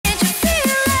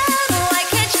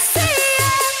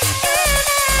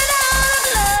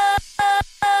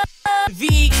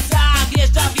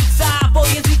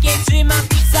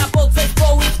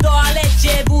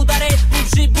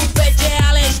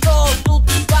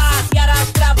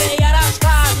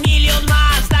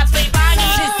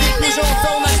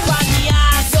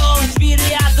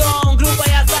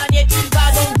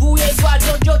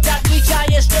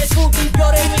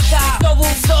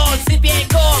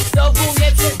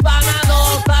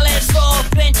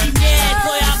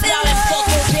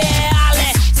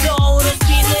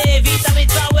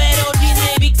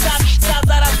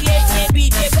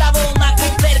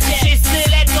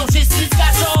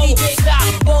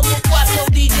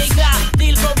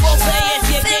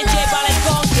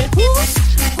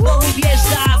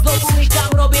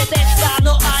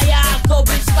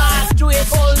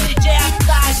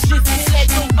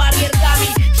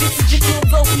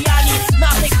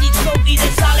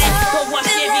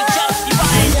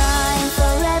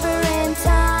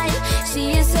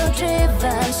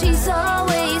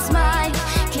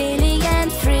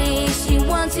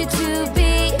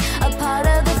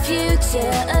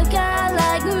share a girl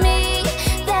like me.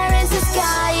 There is a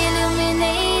sky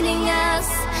illuminating us.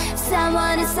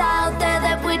 Someone is out there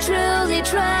that we truly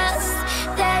trust.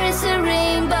 There is a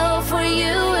rainbow for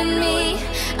you and me,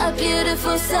 a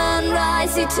beautiful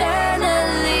sunrise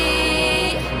eternally.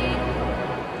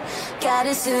 God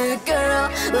is a girl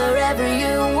wherever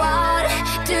you are.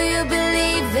 Do you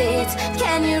believe it?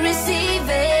 Can you receive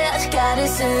it? God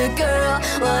is a girl,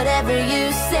 whatever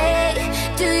you say.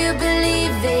 Do you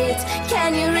believe it?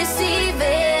 Can you receive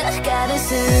it? God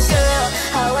is a girl,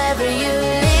 however you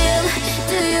live.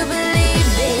 Do you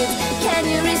believe it? Can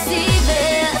you receive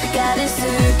it? God is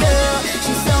a girl,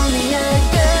 she's only a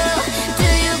girl. Do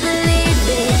you believe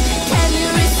it? Can you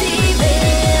receive it?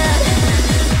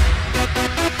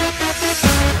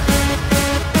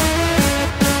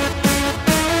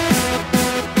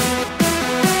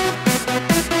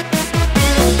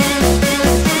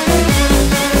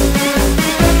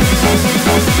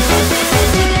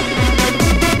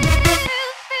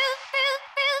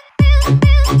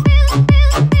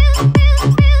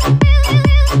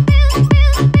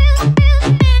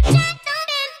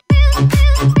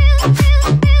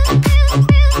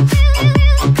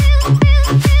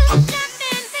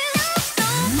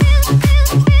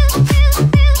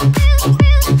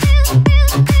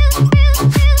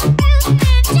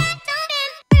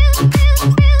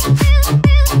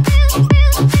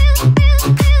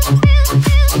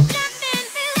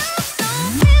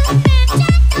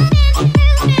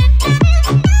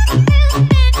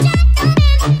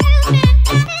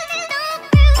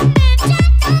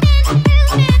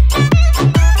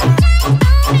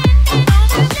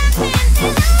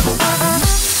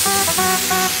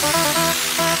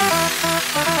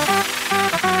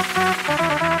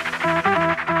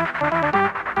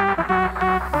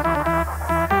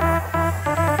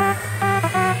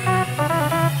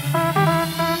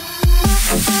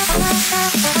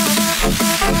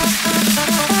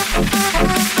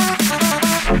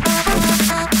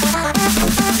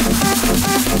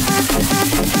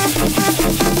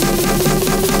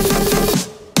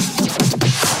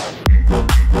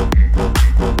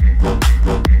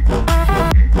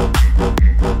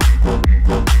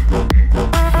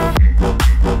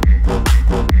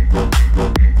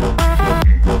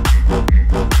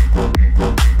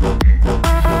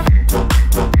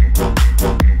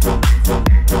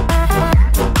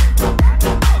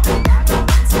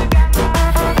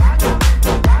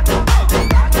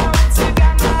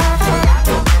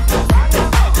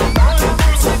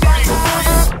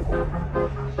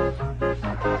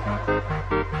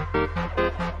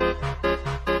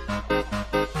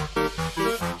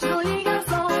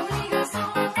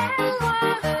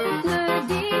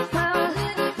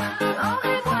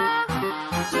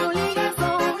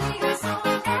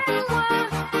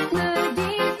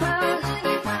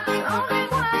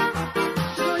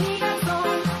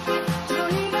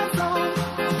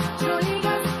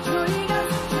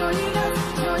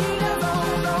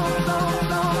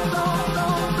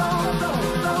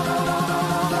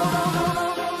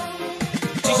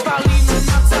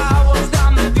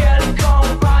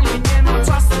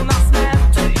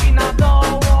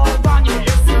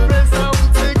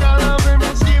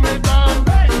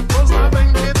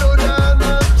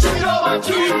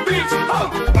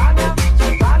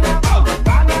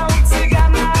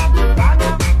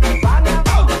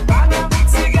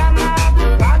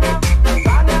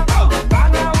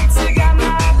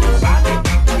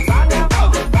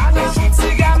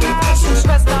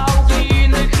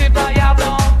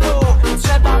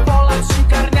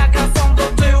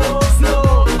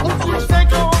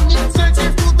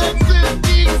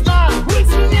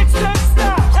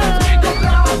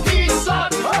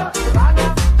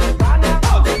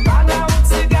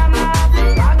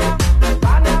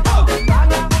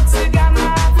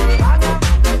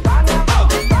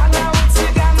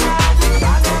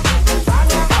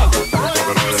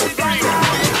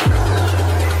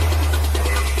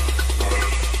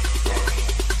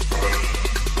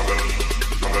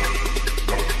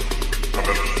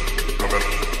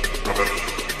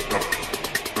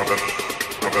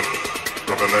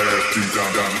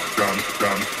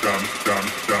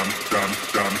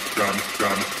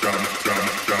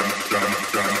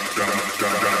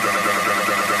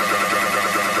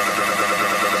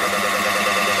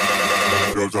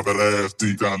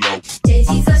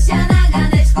 Dzieci Zosia na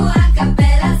ganeczku, a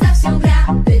kapela zawsze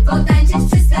gra. By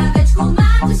potańczyć przy staweczku,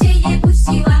 matu się nie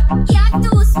puściła. Jak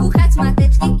tu słuchać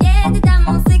mateczki, kiedy ta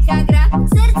muzyka gra?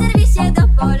 Serce rwie się do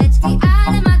poleczki,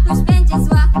 ale matuś będzie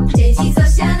zła. Dzieci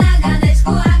Zosia na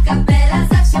ganeczku, a kapela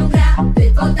zawsze gra.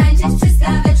 By potańczyć przy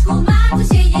staweczku,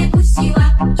 matu się nie puściła.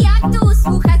 Jak tu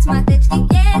słuchać mateczki,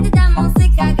 kiedy ta muzyka gra?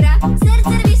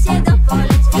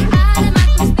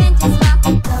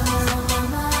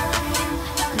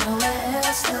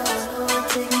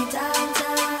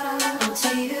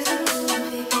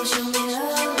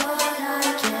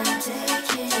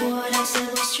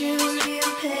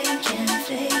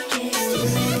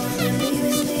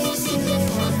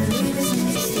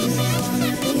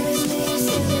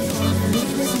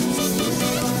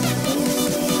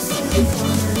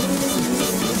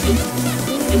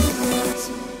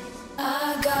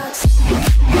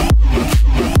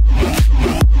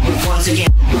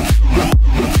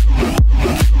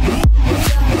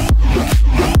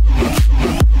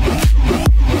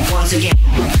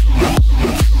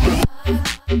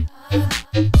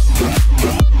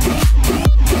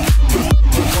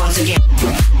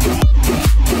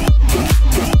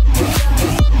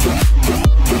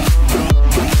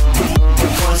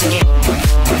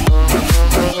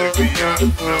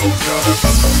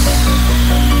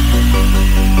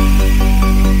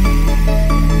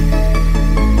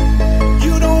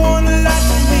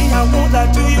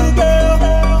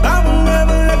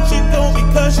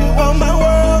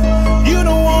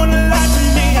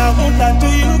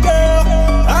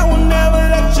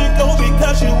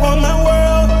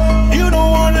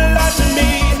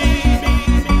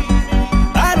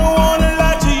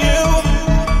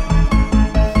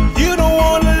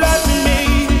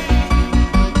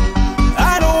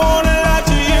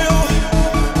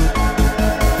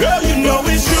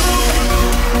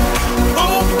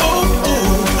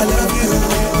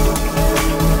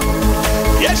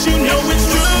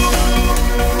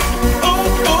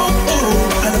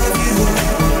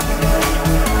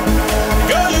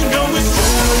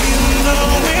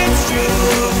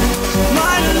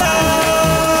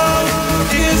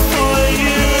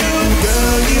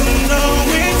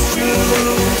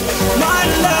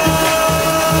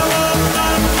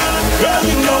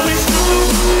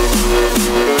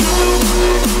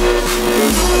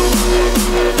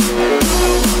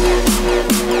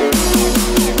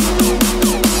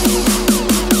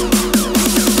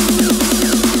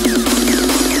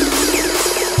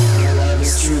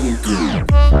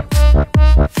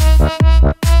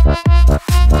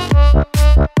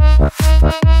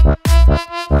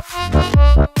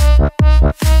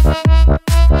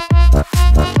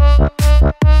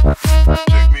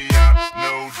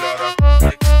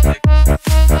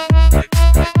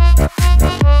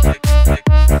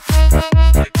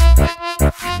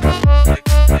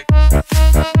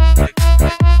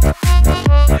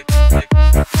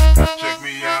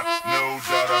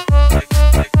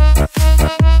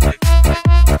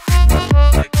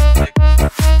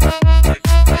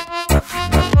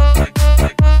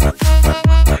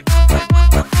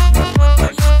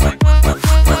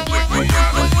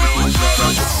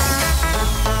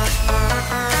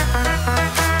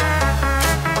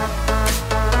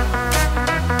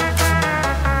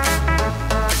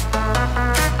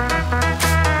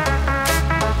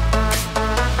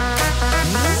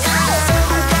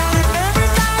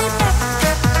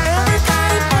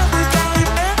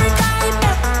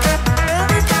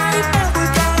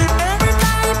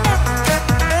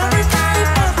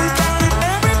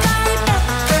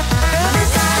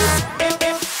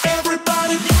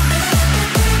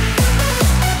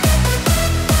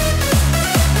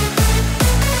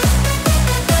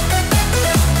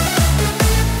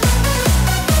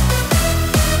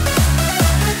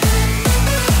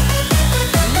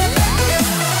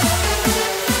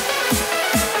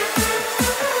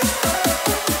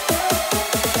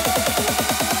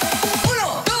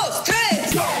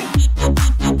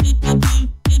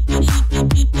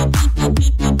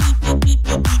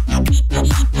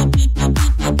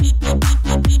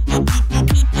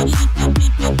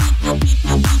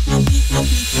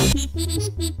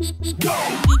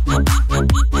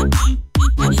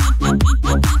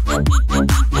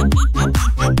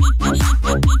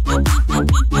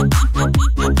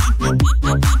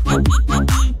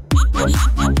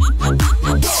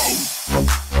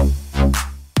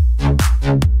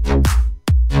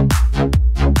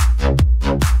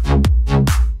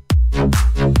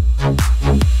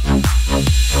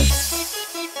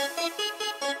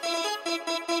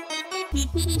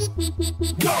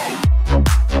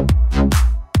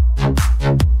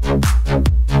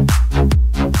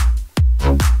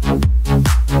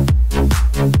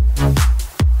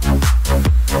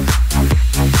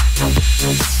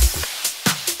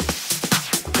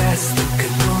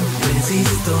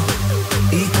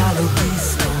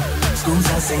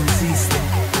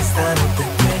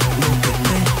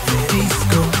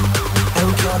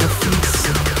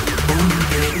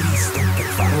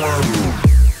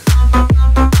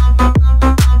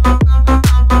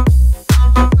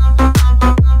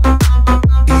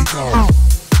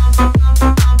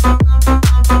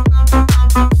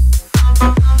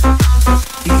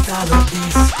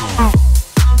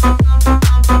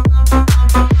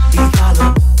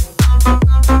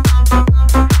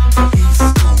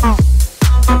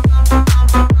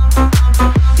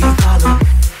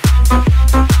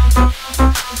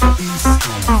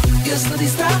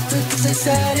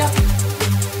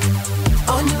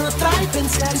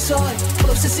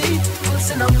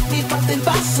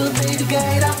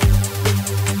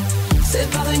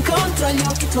 incontro agli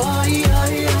occhi tuoi,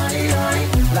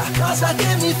 la cosa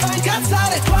che mi fa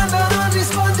incazzare è quando non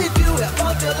rispondi più e a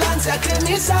volte ho l'ansia che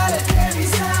mi sale.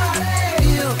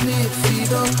 Io mi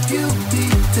fido più di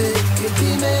te che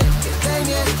di me, che dei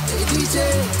miei dei DJ.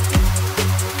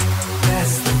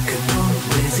 Resto che non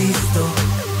resisto,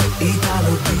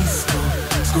 Italo disco,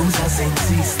 scusa se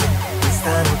insisto,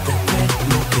 questa notte è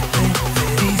quello che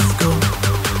preferisco,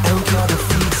 è un chiodo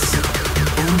fisso,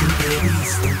 un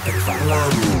imprevisto per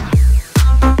farla.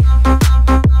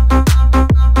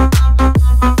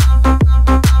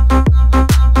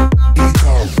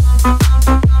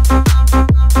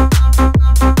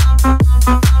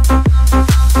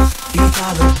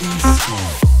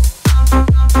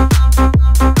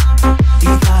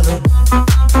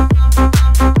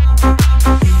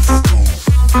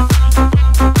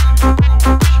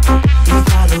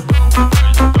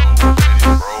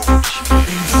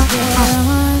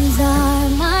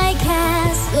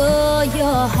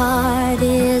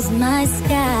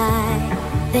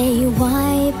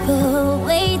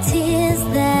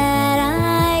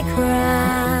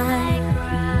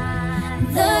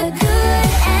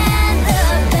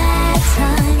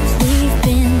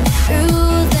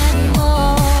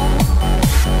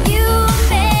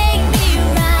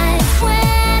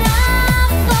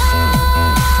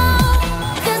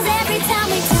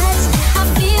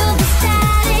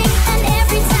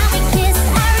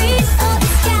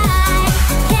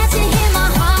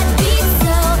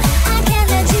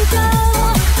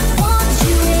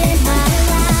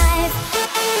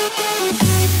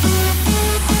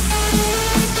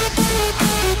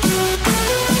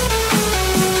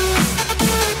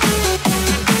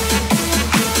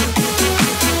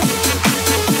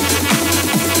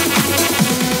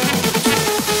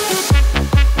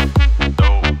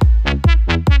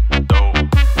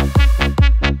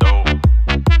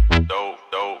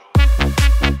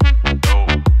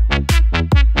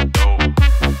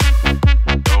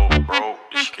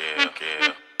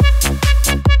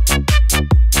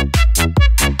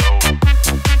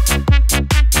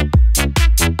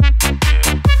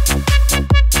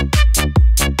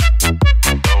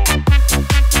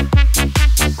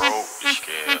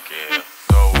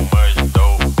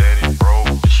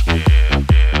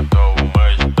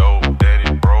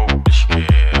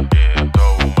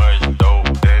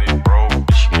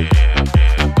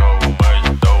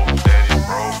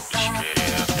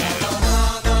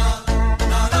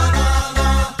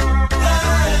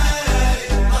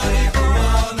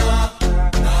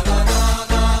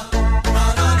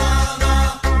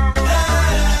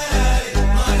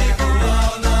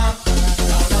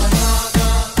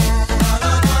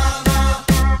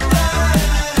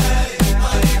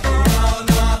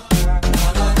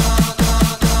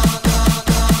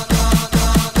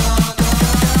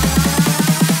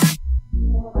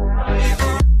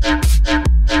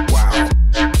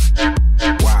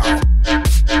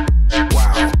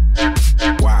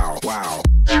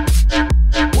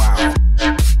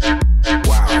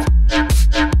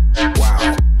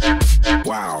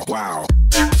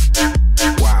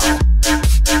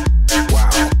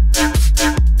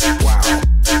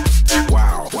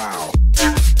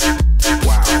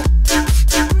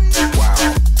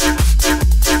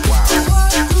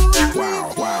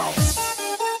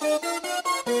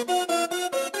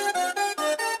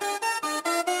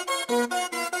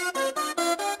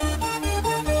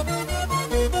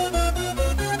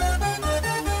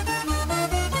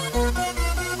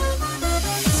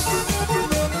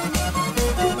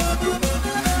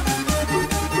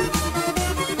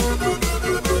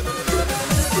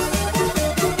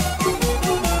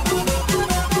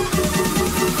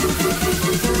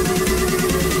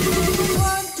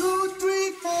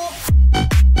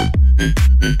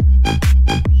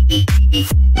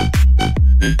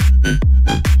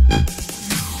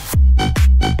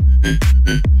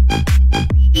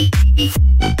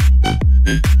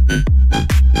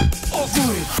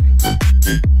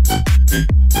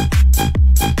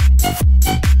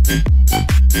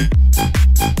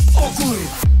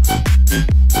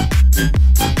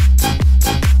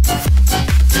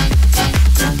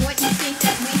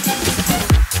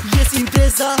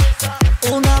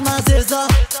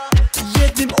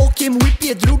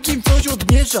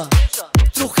 odmierza.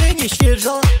 Trochę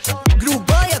nieświeża,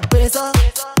 gruba jak beza.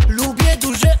 Lubię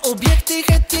duże obiekty,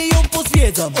 chętnie ją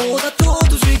pozwiedzam. Ona to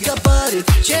duży gabaryt,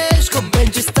 ciężko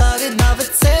będzie stary.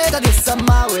 Nawet sedan jest za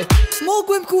mały.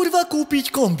 Mogłem kurwa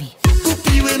kupić kombi.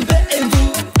 Kupiłem BMW,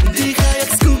 dycha jak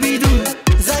Scooby-Doo.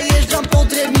 Zajeżdżam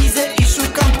pod remizę i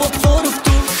szukam potworów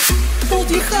tu.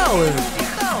 Podjechałem,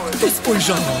 ty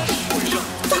spojrzałaś.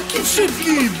 Takim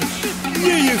szybkim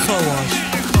nie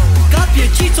jechałaś. kapie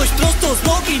ci coś prosto z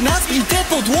nogi na zbite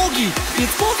podłogi.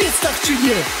 Więc powiedz tak czy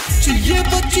nie, czy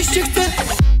jebać ci się chce?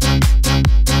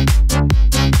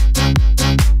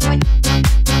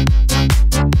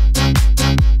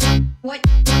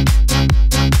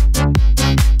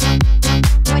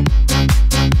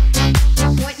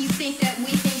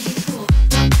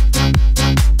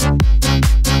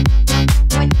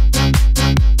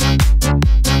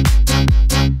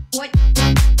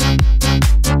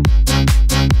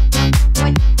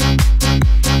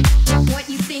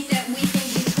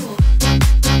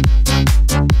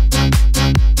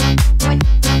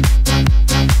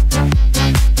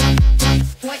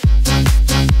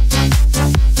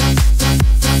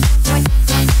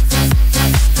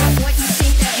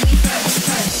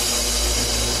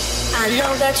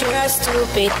 You are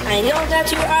stupid, I know that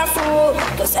you are fool,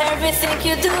 cause everything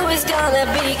you do is gonna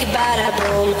be bada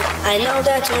boom. I know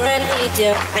that you're an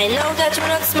idiot, I know that you're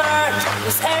not smart,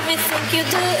 cause everything you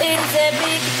do is a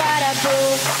big bada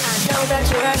boom. I know that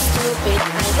you are stupid,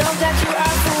 I know that you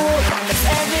are fool, cause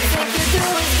everything you do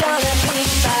is gonna be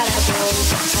bada boom.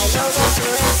 I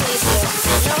know that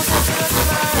you're an idiot, I know that you're not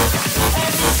smart, cause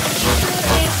everything you do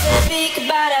is a big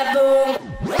bada boom.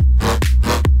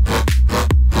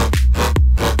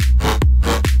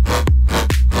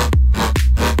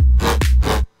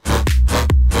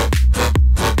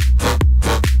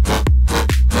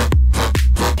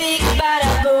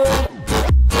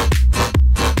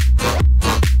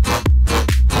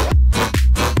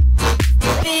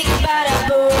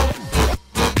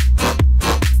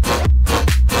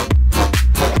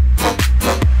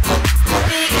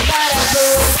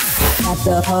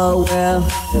 The whole world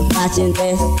watching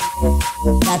this.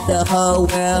 Got the whole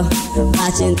world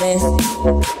watching this.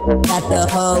 Got the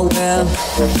whole world.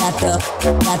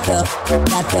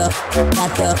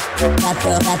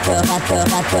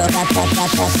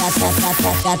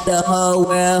 Got the whole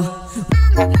world.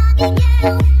 I'm a Barbie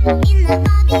girl in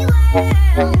the Barbie world.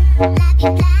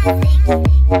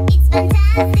 Life is plastic, it's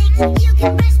fantastic. You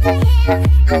can brush my hair,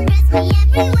 undress me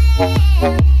everywhere.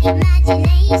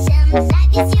 Imagination,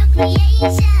 life is your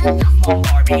creation. Come on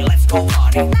Barbie, let's go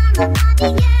party. I'm a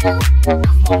Barbie girl. Come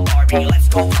on Barbie, let's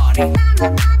go party. I'm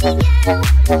a Barbie girl.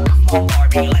 Come on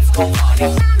Barbie, let's go party.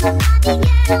 I'm a Barbie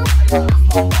girl. Come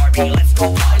on Barbie, let's go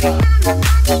party. I'm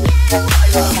a Barbie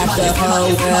girl. Got the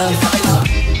whole world.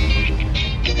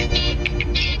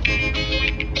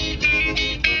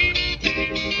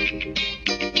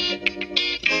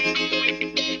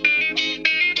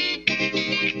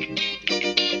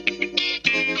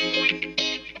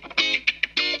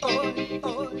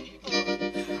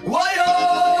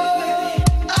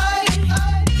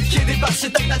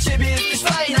 Tak na ciebie jesteś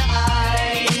fajna,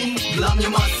 aj. Dla mnie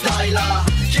masz styla.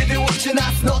 Kiedy łączy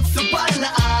nas noc upalna,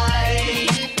 aj.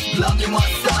 Dla mnie masz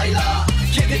styla.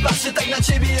 Kiedy patrzę tak na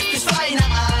ciebie jesteś fajna,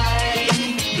 aj.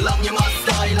 Dla mnie masz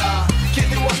styla.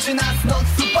 Kiedy łączy nas noc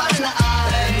upalna,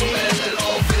 aj.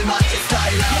 Wy macie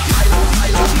styla.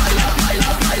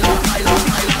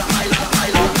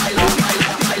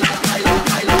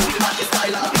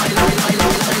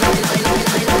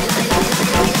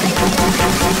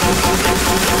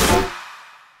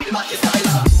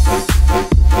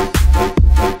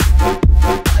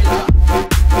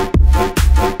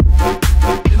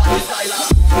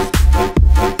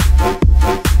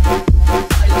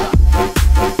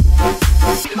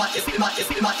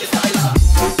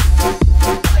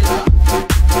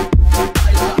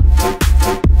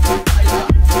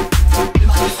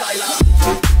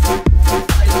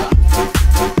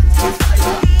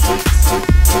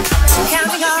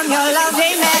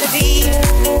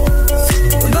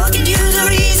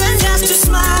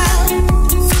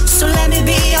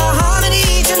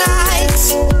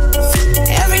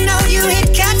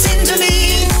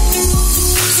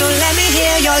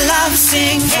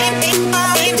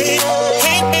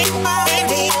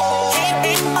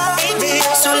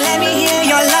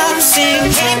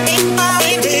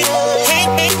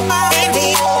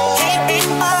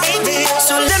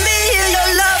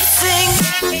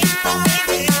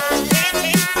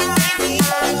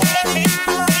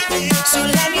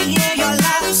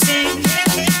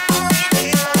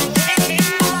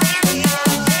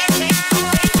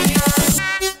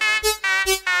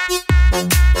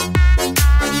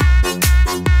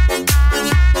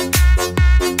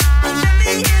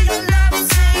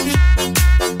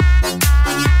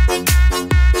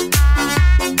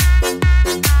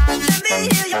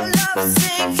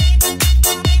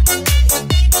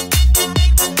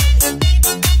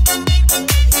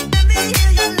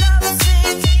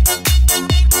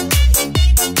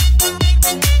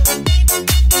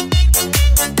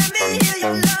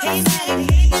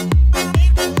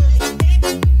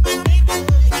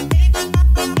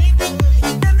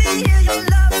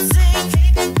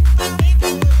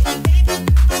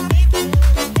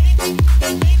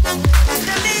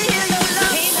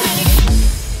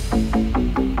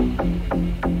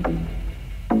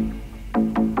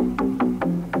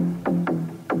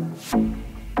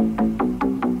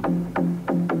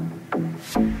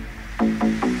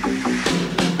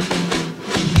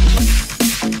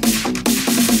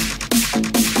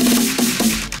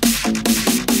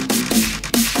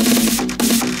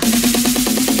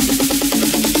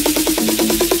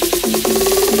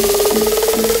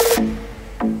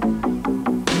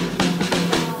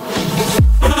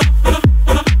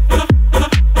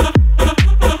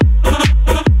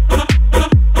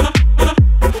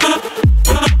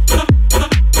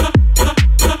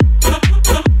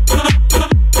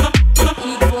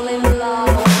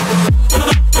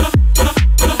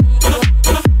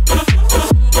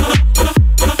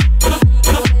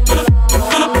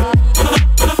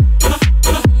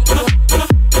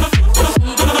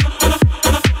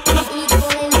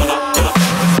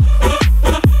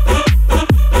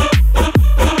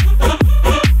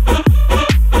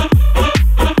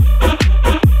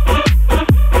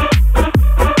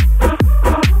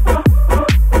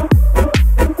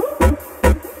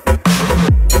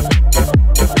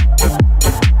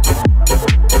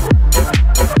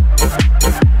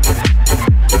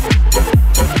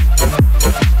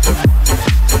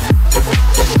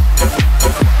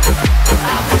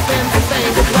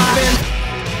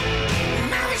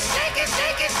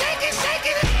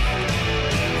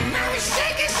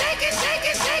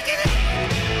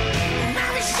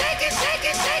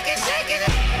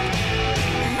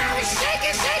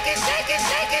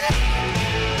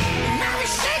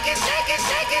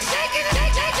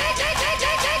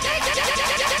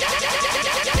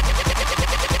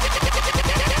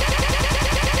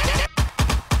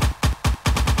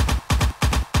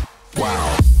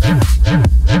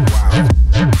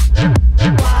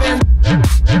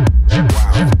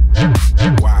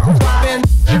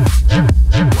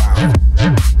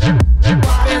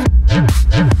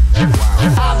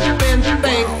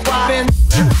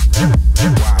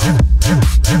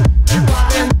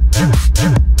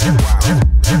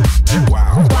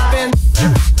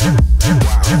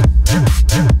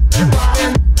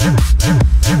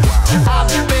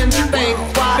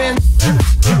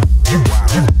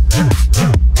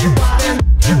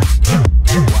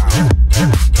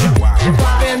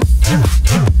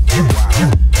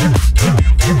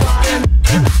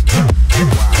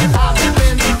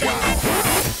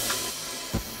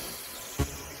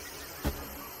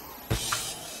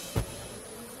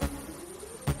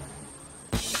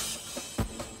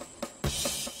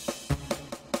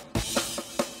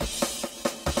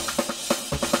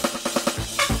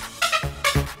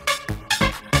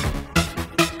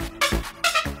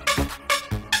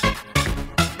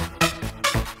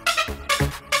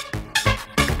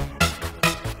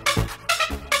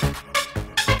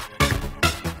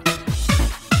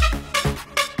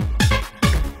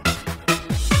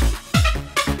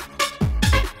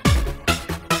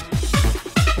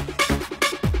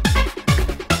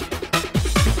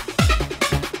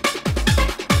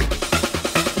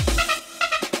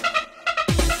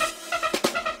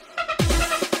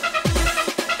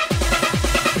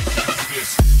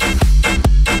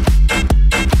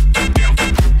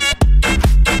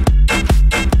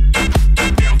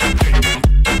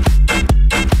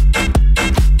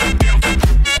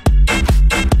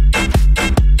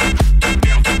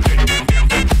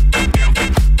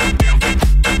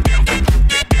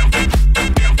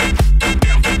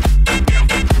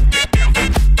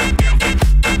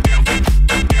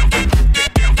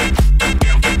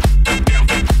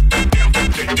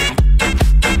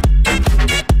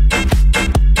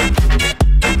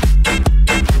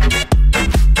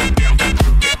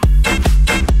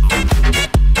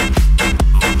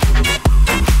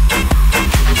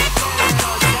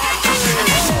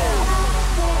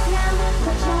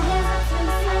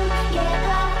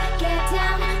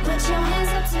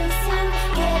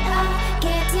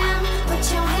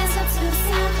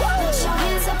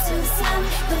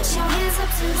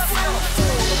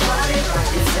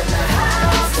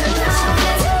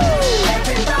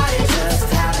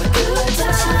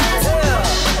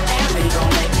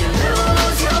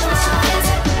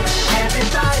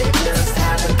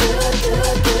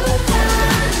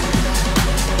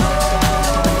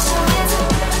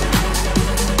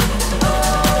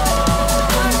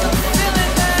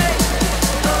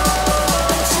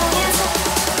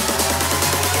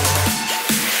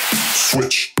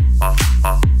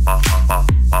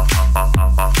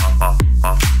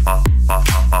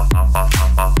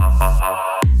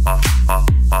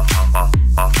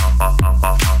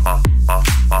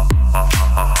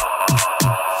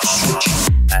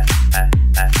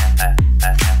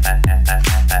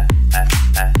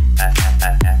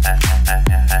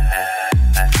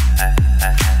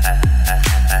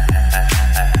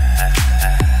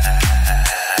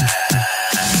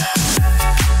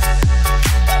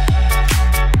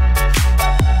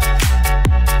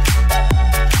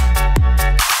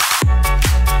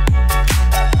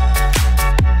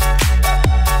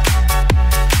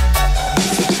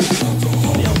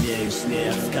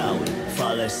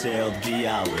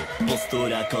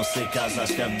 koszykarza,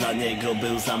 świat dla niego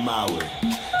był za mały.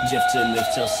 Dziewczyny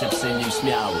wciąż się przy nim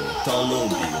śmiały, to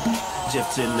lubił.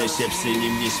 Dziewczyny się przy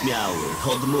nim nie śmiały,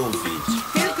 odmówić.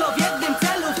 Tylko w jednym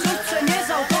celu wciąż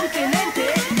przemierzał kontynenty.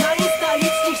 Na Insta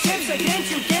licznik się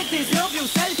przekręcił, kiedy zrobił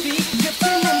selfie.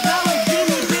 Dziewczynom brałem gdy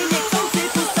by niechcący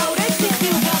puszczał ręcznik.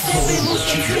 Piłka, żeby mu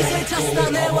się zbliżej, czas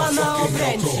stanęła na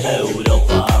obręczy.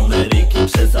 Europa, Ameryki,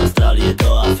 przez Australię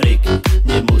do Afryki.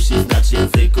 Nie musi znać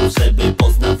języków, żeby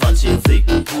poznawać języki.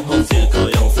 On tylko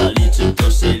ją zaliczył,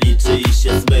 to się liczy i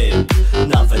się zmył.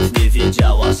 Nawet nie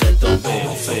wiedziała, że to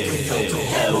był.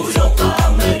 Europa,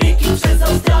 Ameryki, przez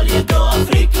Australię do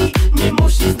Afryki. Nie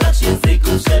musi znać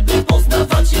języków, żeby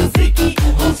poznawać języki.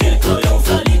 On tylko ją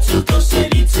zaliczył, to się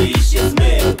liczy i się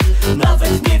zmył.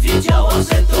 Nawet nie wiedziała,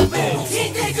 że to był.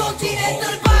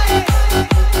 Intercontinental Bias.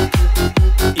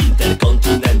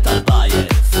 Intercontinental Bias.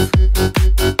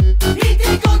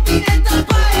 Intercontinental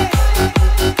Bias.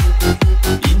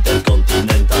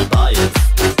 Intercontinental Bias.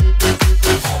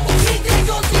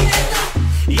 Intercontinental.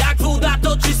 Jak woda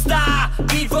to czysta,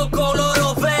 piwo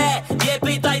kolorowe. Nie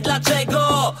pytaj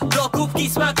dlaczego, to kubki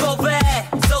smakowe.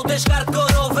 Są też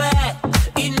hardkorowe,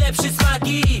 inne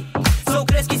przysmaki. Są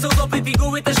kreski, są dopy,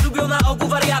 piguły też lubią na ogół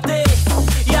wariaty.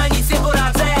 Ja nic nie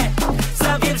poradzę,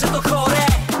 sam wiem, że to chore.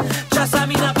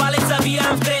 Czasami na palec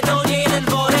zawijam w kredo nie jeden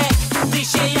worek. Ty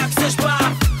się jak chcesz baw,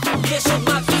 wiesz od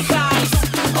matki hajs.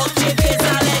 Od ciebie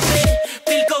zależy,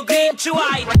 tylko green czy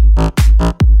white.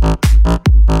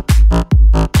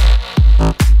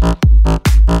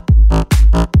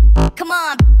 Come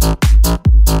on.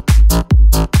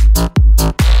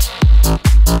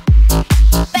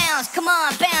 Bounce, come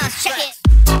on, bounce, check it.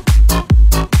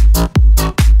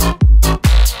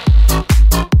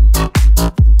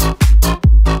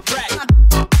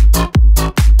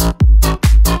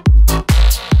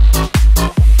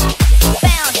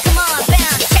 Bounce, come on,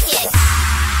 bounce, check it.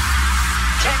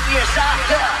 10 years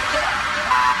after,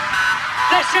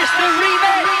 this is the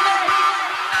remix.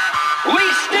 We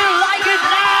still like it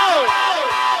now.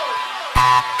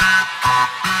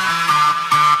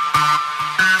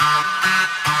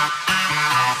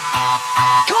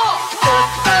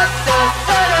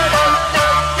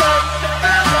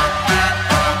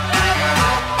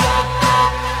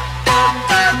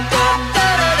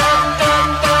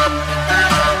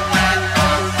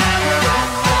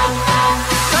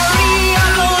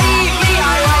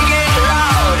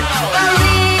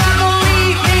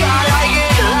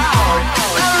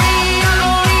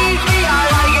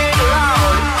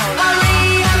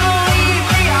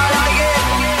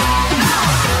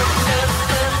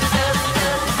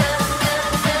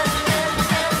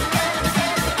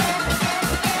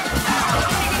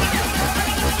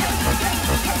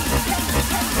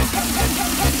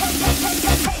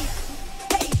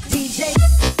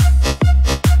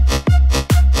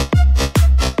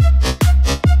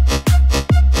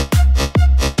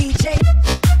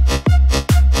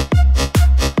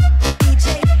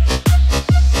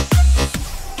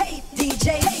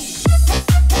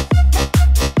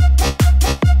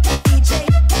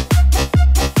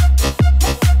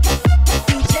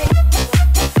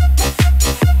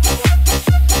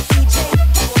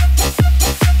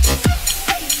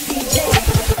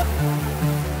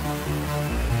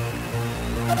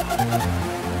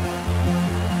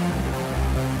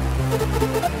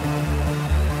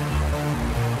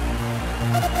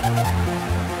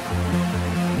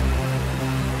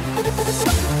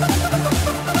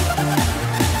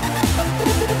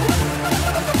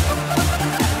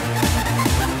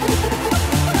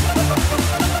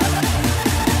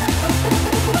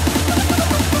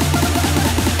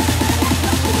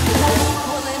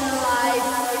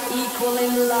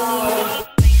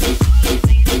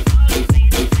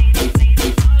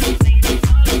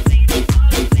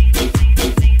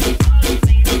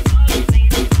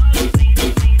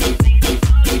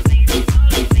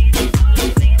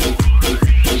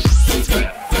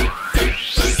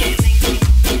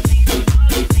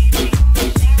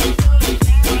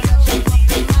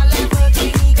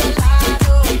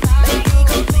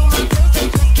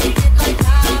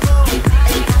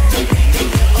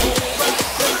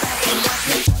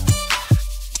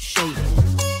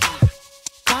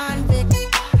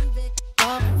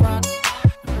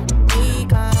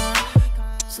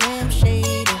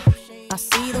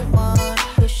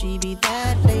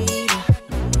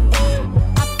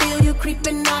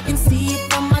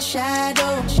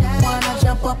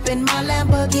 up in my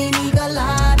Lamborghini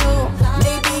Gallardo.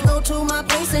 Maybe go to my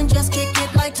place and just kick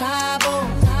it like Tybo.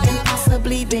 And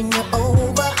possibly bend you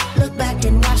over. Look back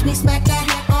and watch me smack that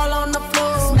all on the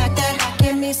floor. Smack that,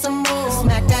 give me some more.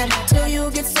 Smack that till you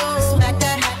get so. Smack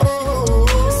that,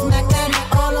 oh, smack that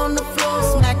all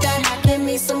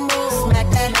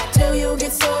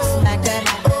Smack that.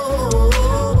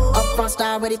 Up front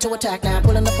style, ready to attack now.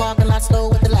 Pulling the parking lot slow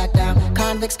with the lockdown.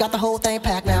 Convicts got the whole thing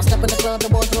packed now. Step in the club, the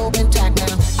wardrobe intact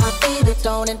now. I feel it,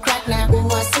 don't and crack now. Ooh,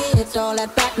 I see it, all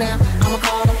that back now. I'ma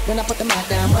call them when I put the Mac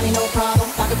down. Money no problem,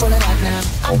 pocket full of that now.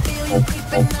 I feel you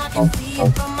creeping, I can see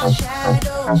it from my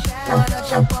shadow. Wanna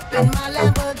jump up in my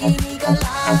Lamborghini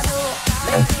Gallardo.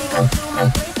 Maybe go to my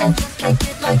place and just kick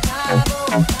it like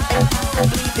Taco. I'm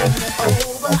leaving it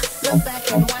over. Look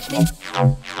back and watch me.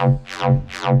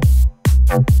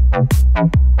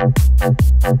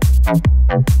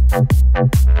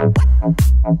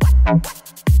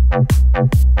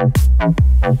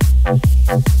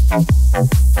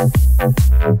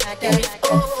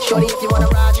 Shorty, if you wanna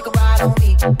ride, you can ride on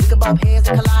me. We can bump heads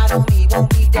and collide on me. Won't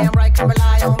be damn right, can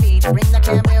rely on me. Bring that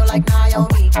camel like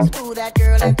Naomi. So do that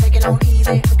girl and take it on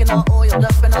easy. Looking all oiled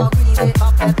up and all greasy.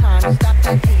 Off that time, stop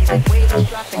that teasing. Way to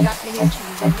drop and got me in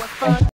cheesing. What's fun?